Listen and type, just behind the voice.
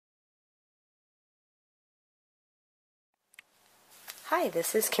Hi,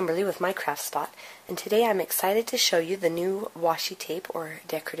 this is Kimberly with My Craft Spot, and today I'm excited to show you the new washi tape or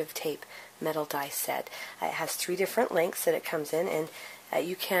decorative tape metal die set. It has 3 different lengths that it comes in, and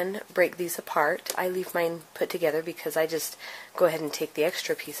you can break these apart. I leave mine put together because I just go ahead and take the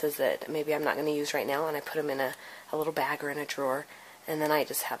extra pieces that maybe I'm not going to use right now, and I put them in a little bag or in a drawer, and then I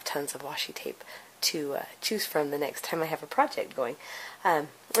just have tons of washi tape to choose from the next time I have a project going.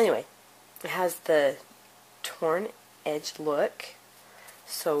 Anyway, it has the torn edge look.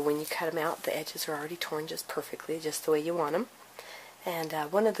 So when you cut them out, the edges are already torn just perfectly, just the way you want them. And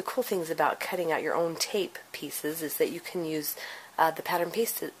one of the cool things about cutting out your own tape pieces is that you can use the pattern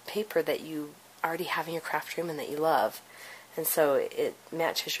paper that you already have in your craft room and that you love. And so it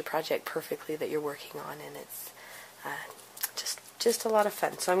matches your project perfectly that you're working on, and it's just a lot of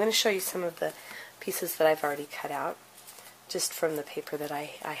fun. So I'm going to show you some of the pieces that I've already cut out just from the paper that I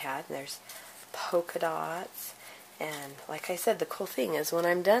had. And there's polka dots. And like I said, the cool thing is when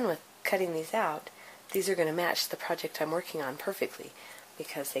I'm done with cutting these out, these are going to match the project I'm working on perfectly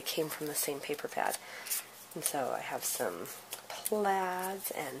because they came from the same paper pad. And so I have some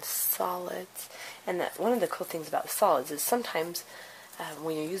plaids and solids. And one of the cool things about the solids is sometimes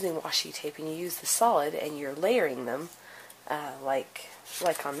when you're using washi tape and you use the solid and you're layering them, like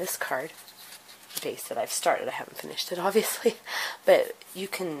on this card base that I've started. I haven't finished it, obviously. But you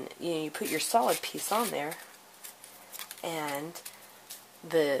can, you put your solid piece on there, and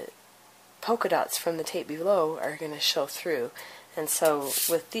the polka dots from the tape below are going to show through. And so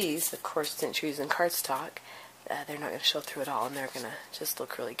with these, of course, since you're using cardstock, they're not going to show through at all, and they're going to just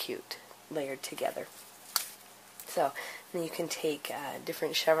look really cute layered together. So then you can take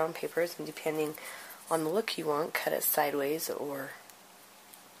different chevron papers, and depending on the look you want, cut it sideways or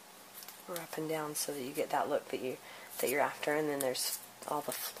up and down so that you get that look that you're after. And then there's all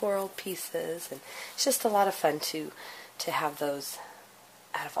the floral pieces, and it's just a lot of fun to have those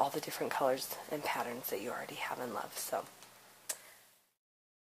out of all the different colors and patterns that you already have and love. So